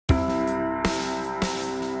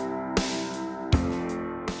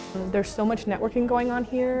There's so much networking going on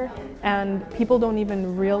here, and people don't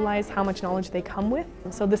even realize how much knowledge they come with.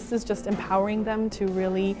 So this is just empowering them to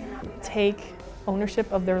really take ownership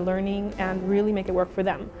of their learning and really make it work for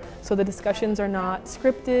them. So the discussions are not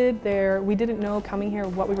scripted. We didn't know coming here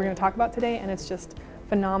what we were going to talk about today, and it's just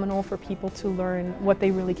phenomenal for people to learn what they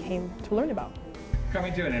really came to learn about.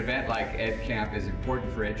 Coming to an event like Ed Camp is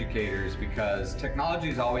important for educators because technology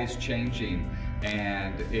is always changing,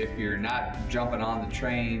 and if you're not jumping on the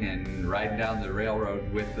train and riding down the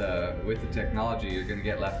railroad with the technology, you're going to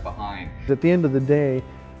get left behind. At the end of the day,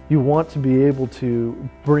 you want to be able to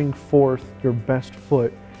bring forth your best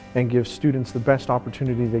foot and give students the best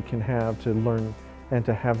opportunity they can have to learn and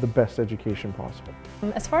to have the best education possible.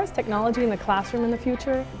 As far as technology in the classroom in the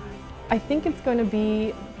future, I think it's going to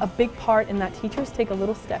be a big part in that teachers take a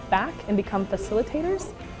little step back and become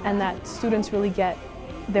facilitators, and that students really get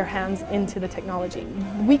their hands into the technology.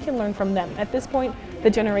 We can learn from them. At this point, the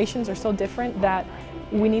generations are so different that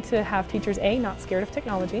we need to have teachers, A, not scared of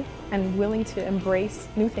technology and willing to embrace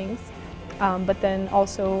new things, but then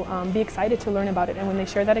also be excited to learn about it. And when they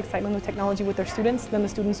share that excitement with technology with their students, then the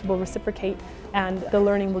students will reciprocate, and the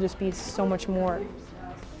learning will just be so much more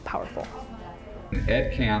powerful.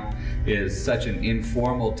 Ed Camp is such an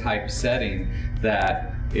informal type setting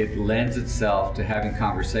that it lends itself to having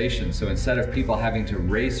conversations. So instead of people having to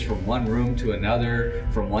race from one room to another,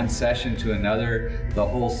 from one session to another, the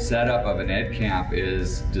whole setup of an Ed Camp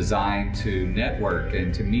is designed to network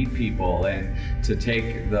and to meet people and to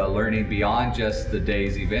take the learning beyond just the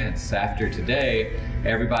day's events. After today,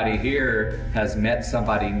 everybody here has met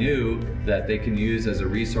somebody new that they can use as a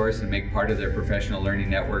resource and make part of their professional learning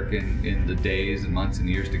network in the days and months and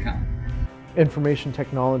years to come. Information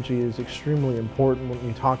technology is extremely important when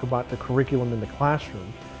we talk about the curriculum in the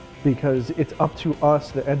classroom, because it's up to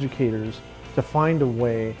us, the educators, to find a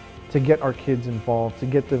way to get our kids involved, to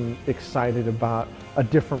get them excited about a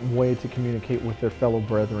different way to communicate with their fellow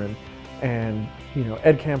brethren. And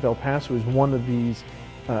Ed Camp El Paso is one of these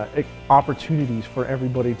opportunities for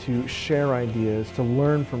everybody to share ideas, to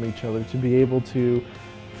learn from each other, to be able to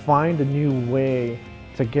find a new way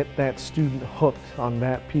to get that student hooked on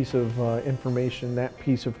that piece of information, that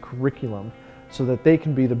piece of curriculum, so that they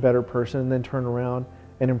can be the better person and then turn around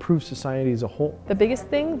and improve society as a whole. The biggest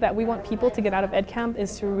thing that we want people to get out of Ed Camp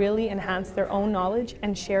is to really enhance their own knowledge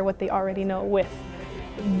and share what they already know with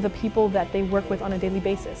the people that they work with on a daily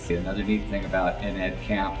basis. Another neat thing about an Ed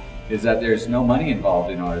Camp is that there's no money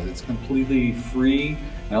involved in ours. It's completely free.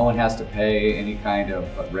 No one has to pay any kind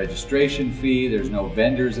of registration fee. There's no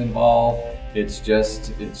vendors involved. It's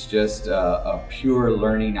just a pure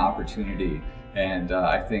learning opportunity. And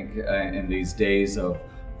I think in these days of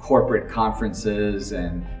corporate conferences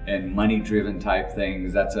and money-driven type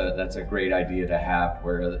things, that's a great idea to have,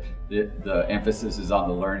 where the emphasis is on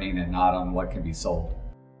the learning and not on what can be sold.